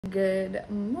Good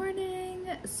morning.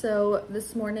 So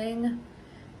this morning I'm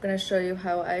gonna show you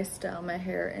how I style my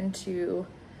hair into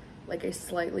like a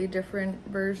slightly different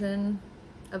version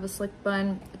of a slick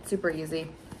bun. It's super easy,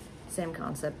 same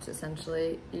concept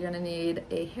essentially. You're gonna need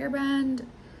a hairband,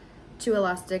 2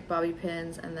 elastic bobby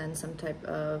pins, and then some type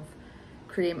of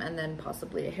cream, and then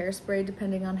possibly a hairspray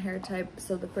depending on hair type.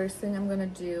 So the first thing I'm gonna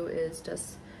do is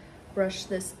just brush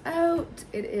this out.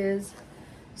 It is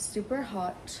super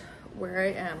hot where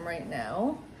I am right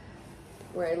now,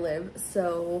 where I live,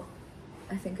 so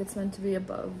I think it's meant to be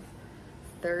above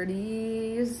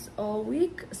 30s all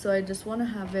week, so I just want to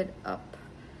have it up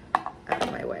out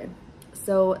of my way.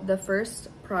 So the first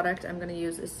product I'm going to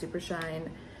use is Super Shine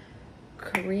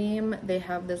cream. They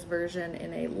have this version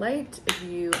in a light if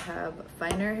you have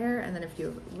finer hair, and then if you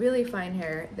have really fine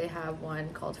hair, they have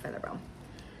one called Feather Brown.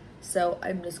 So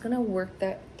I'm just gonna work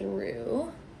that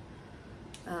through.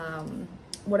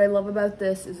 What I love about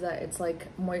this is that it's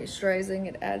like moisturizing,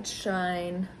 it adds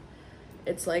shine.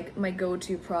 It's like my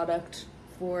go-to product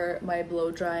for my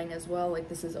blow drying as well. Like,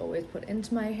 this is always put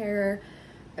into my hair.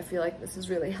 I feel like this has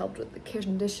really helped with the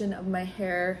condition of my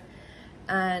hair.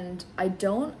 And I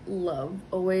don't love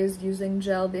always using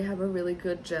gel. They have a really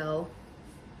good gel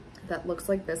that looks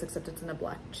like this, except it's in a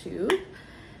black tube.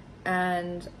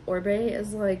 And Orbe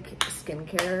is like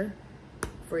skincare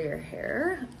for your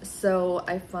hair, so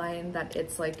I find that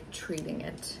it's like treating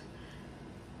it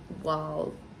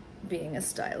while being a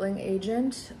styling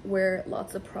agent, where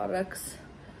lots of products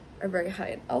are very high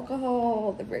in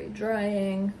alcohol, they're very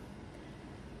drying,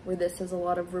 where this has a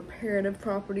lot of reparative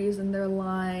properties in their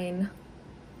line.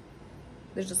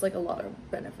 There's just like a lot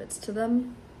of benefits to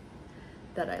them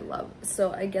that I love.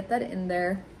 So I get that in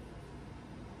there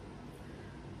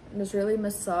and just really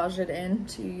massage it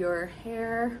into your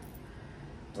hair.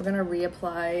 We're gonna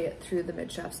reapply through the mid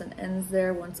shafts and ends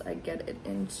there once I get it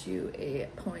into a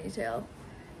ponytail.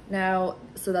 Now,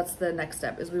 so that's the next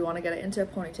step, is we wanna get it into a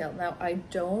ponytail. Now, I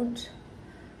don't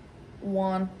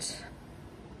want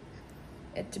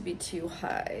it to be too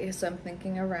high, so I'm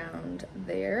thinking around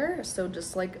there, so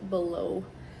just like below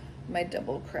my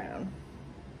double crown.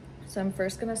 So I'm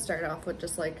first gonna start off with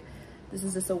just like, this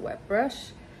is just a wet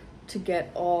brush to get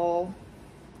all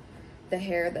the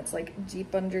hair that's like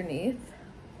deep underneath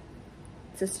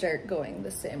to start going the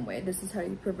same way. This is how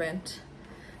you prevent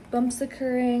bumps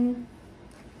occurring.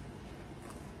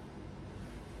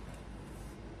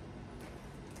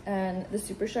 And the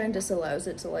Super Shine just allows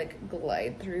it to like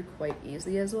glide through quite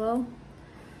easy as well.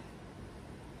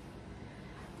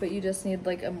 But you just need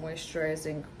like a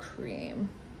moisturizing cream.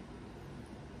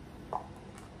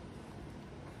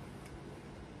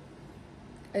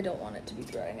 I don't want it to be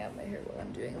drying out my hair while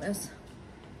I'm doing this.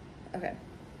 Okay.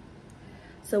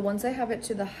 So once I have it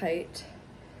to the height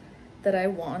that I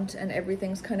want and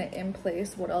everything's kind of in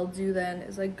place, what I'll do then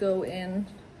is I go in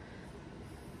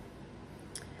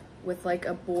with like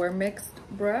a boar mixed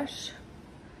brush.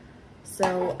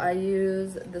 So I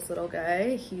use this little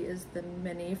guy. He is the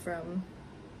mini from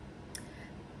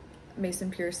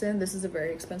Mason Pearson. This is a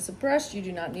very expensive brush. You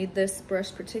do not need this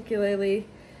brush particularly.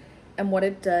 And what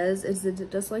it does is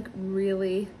it just like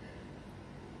really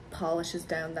polishes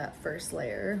down that first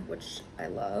layer, which I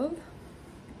love.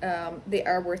 They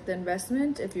are worth the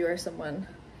investment if you are someone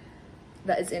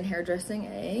that is in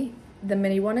hairdressing. The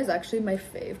mini one is actually my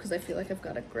fave because I feel like I've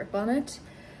got a grip on it.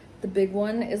 The big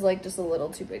one is like just a little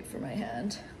too big for my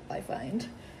hand, I find.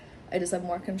 I just have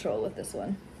more control with this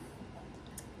one.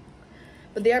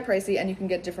 But they are pricey and you can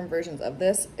get different versions of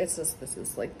this. It's just, this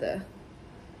is like the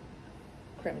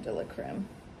creme de la creme.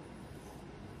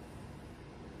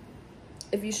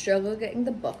 If you struggle getting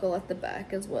the buckle at the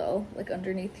back as well, like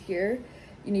underneath here,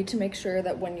 you need to make sure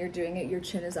that when you're doing it, your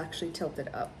chin is actually tilted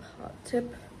up. Hot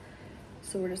tip.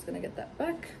 So we're just gonna get that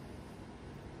back.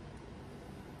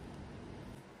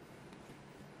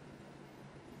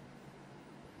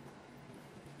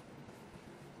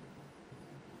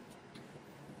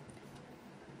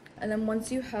 And then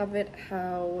once you have it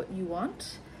how you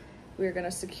want, we're gonna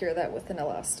secure that with an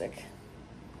elastic.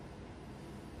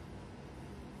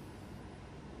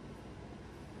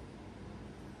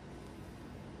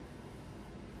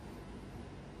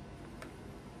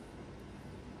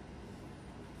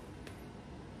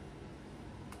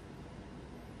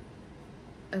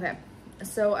 Okay,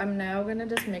 so I'm now gonna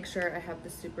just make sure I have the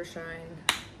Super Shine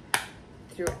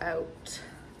throughout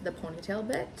the ponytail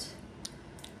bit.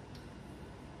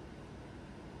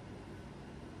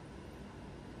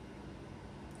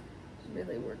 Just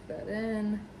really work that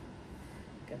in.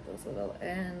 Get those little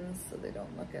ends so they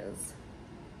don't look as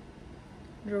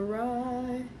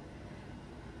dry.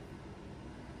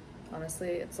 Honestly,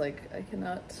 it's like I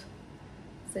cannot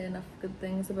say enough good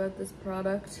things about this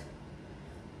product.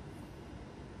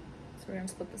 So we're gonna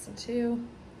split this in two.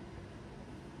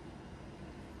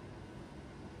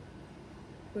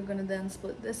 We're gonna then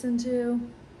split this in two.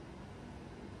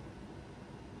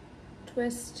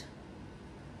 Twist.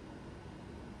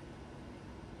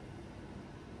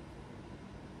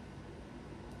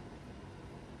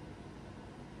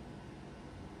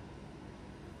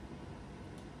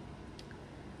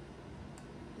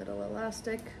 Little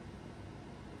elastic.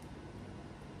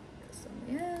 This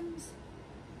on the ends.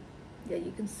 Yeah,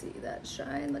 you can see that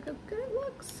shine. Look how good it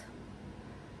looks.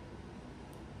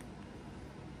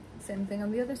 Same thing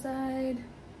on the other side.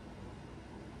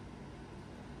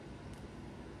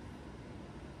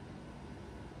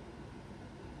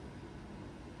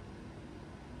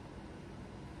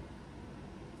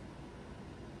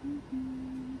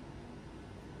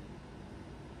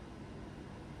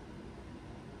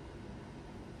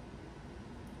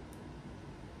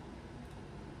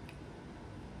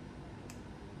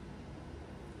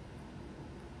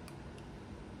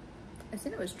 I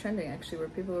seen it was trending actually, where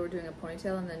people were doing a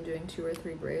ponytail and then doing 2 or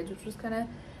 3 braids, which was kind of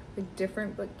like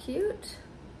different but cute.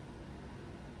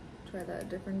 Try that a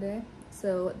different day.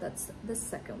 So that's the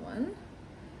second one.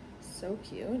 So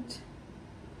cute.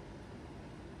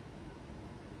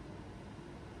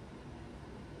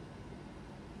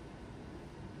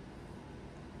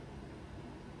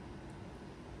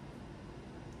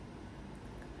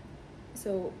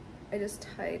 So I just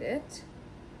tied it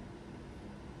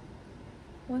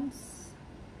once,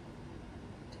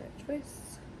 tie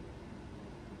twice,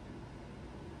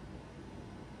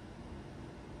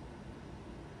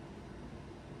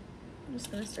 I'm just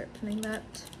gonna start pinning that.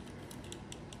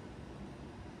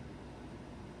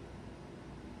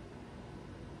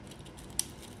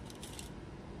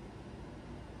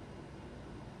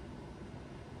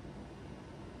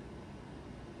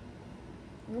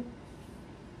 Nope.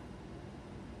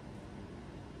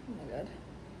 Oh my god.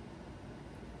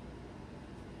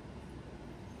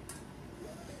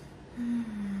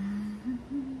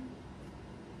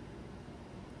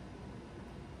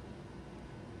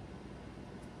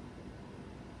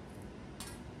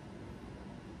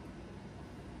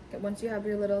 Okay, once you have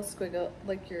your little squiggle,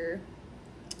 like your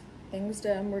things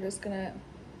done, we're just gonna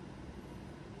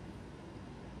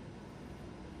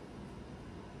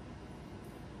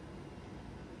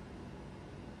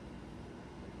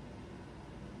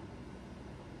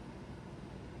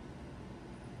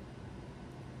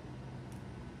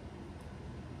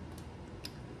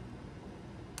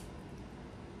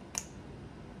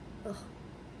ugh.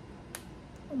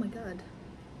 Oh my god.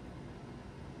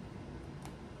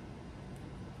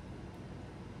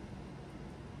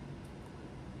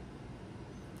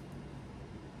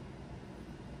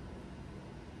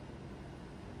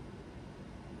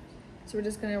 So we're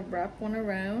just gonna wrap one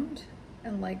around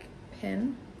and like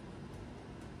pin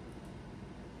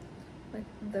like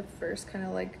the first kind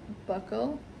of like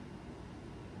buckle.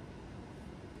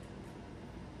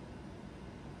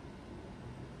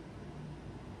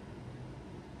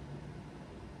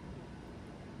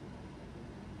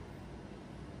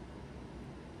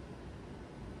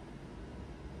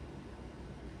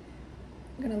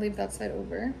 I'm gonna leave that side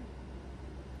over.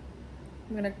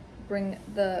 I'm gonna bring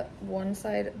the one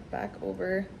side back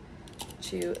over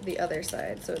to the other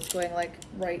side. So it's going like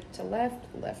right to left,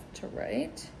 left to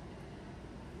right.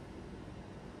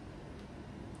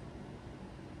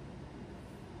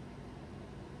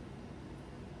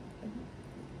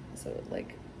 So it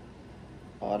like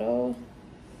auto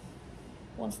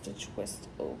wants to twist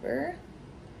over.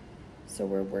 So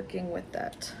we're working with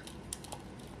that.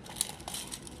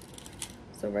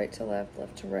 So right to left,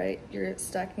 left to right, you're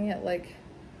stacking it like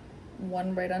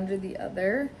one right under the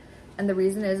other. And the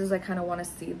reason is I kind of want to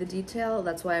see the detail.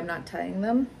 That's why I'm not tying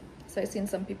them. So I've seen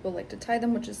some people like to tie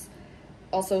them, which is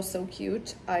also so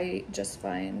cute. I just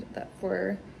find that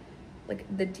for like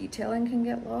the detailing can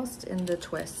get lost in the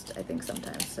twist, I think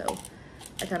sometimes. So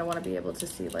I kind of want to be able to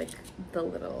see like the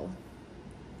little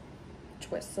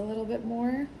twists a little bit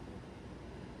more.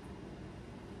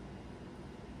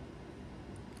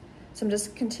 So I'm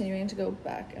just continuing to go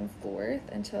back and forth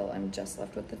until I'm just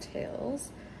left with the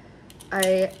tails.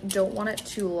 I don't want it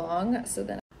too long, so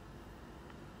then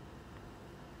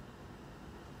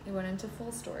it went into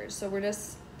full storage. So we're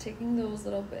just taking those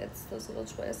little bits, those little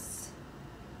twists,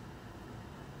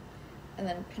 and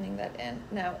then pinning that in.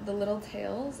 Now the little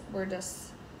tails, we're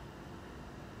just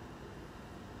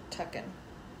tucking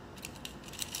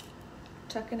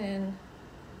in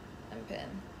and pin,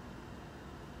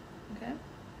 okay?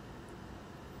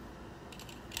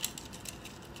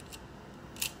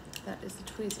 that is the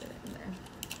tweezer in there.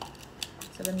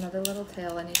 So I have another little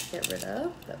tail I need to get rid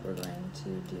of that we're going to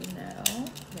do now.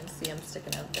 You can see them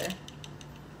sticking out there.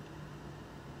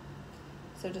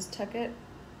 So just tuck it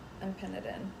and pin it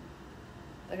in.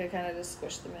 Like I kind of just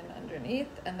squish them in underneath,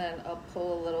 and then I'll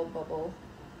pull a little bubble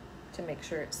to make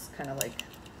sure it's kind of like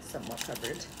somewhat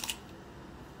covered.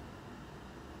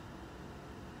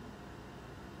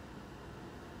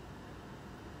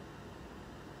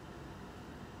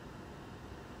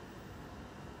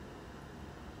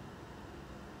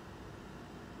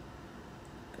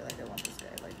 I feel like I want this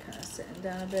guy like kind of sitting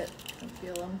down a bit. I can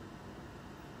feel him.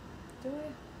 Do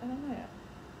I? I don't know yet.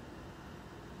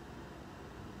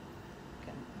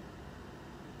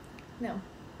 No,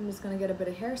 I'm just gonna get a bit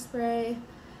of hairspray.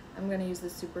 I'm gonna use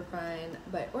this Superfine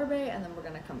by Orbe, and then we're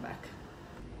gonna come back.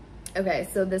 Okay,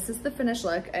 so this is the finished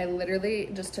look. I literally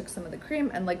just took some of the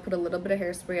cream and like put a little bit of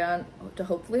hairspray on to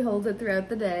hopefully hold it throughout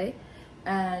the day.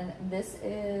 And this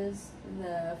is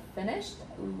the finished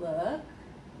look.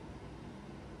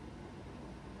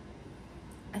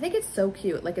 I think it's so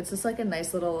cute. Like it's just like a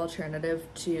nice little alternative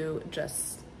to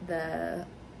just the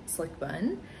slick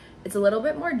bun. It's a little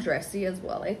bit more dressy as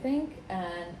well, I think,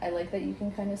 and I like that you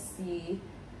can kind of see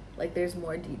like there's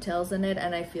more details in it,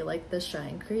 and I feel like the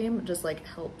shine cream just like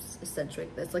helps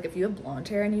accentuate this. Like if you have blonde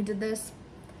hair and you did this,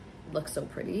 it looks so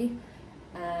pretty.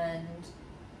 And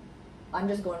I'm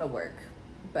just going to work,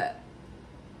 but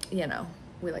you know,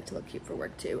 we like to look cute for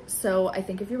work too. So I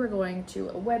think if you were going to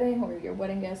a wedding or your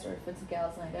wedding guest, or if it's a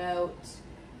gal's night out,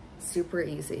 super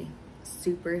easy,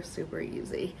 super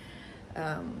easy.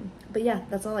 But yeah,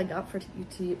 that's all I got for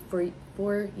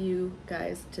you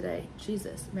guys today.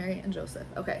 Jesus, Mary and Joseph.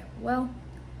 Okay, well,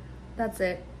 that's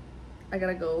it. I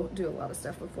gotta go do a lot of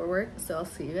stuff before work, so I'll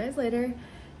see you guys later.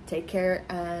 Take care,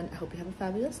 and I hope you have a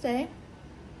fabulous day,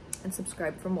 and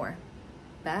subscribe for more.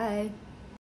 Bye.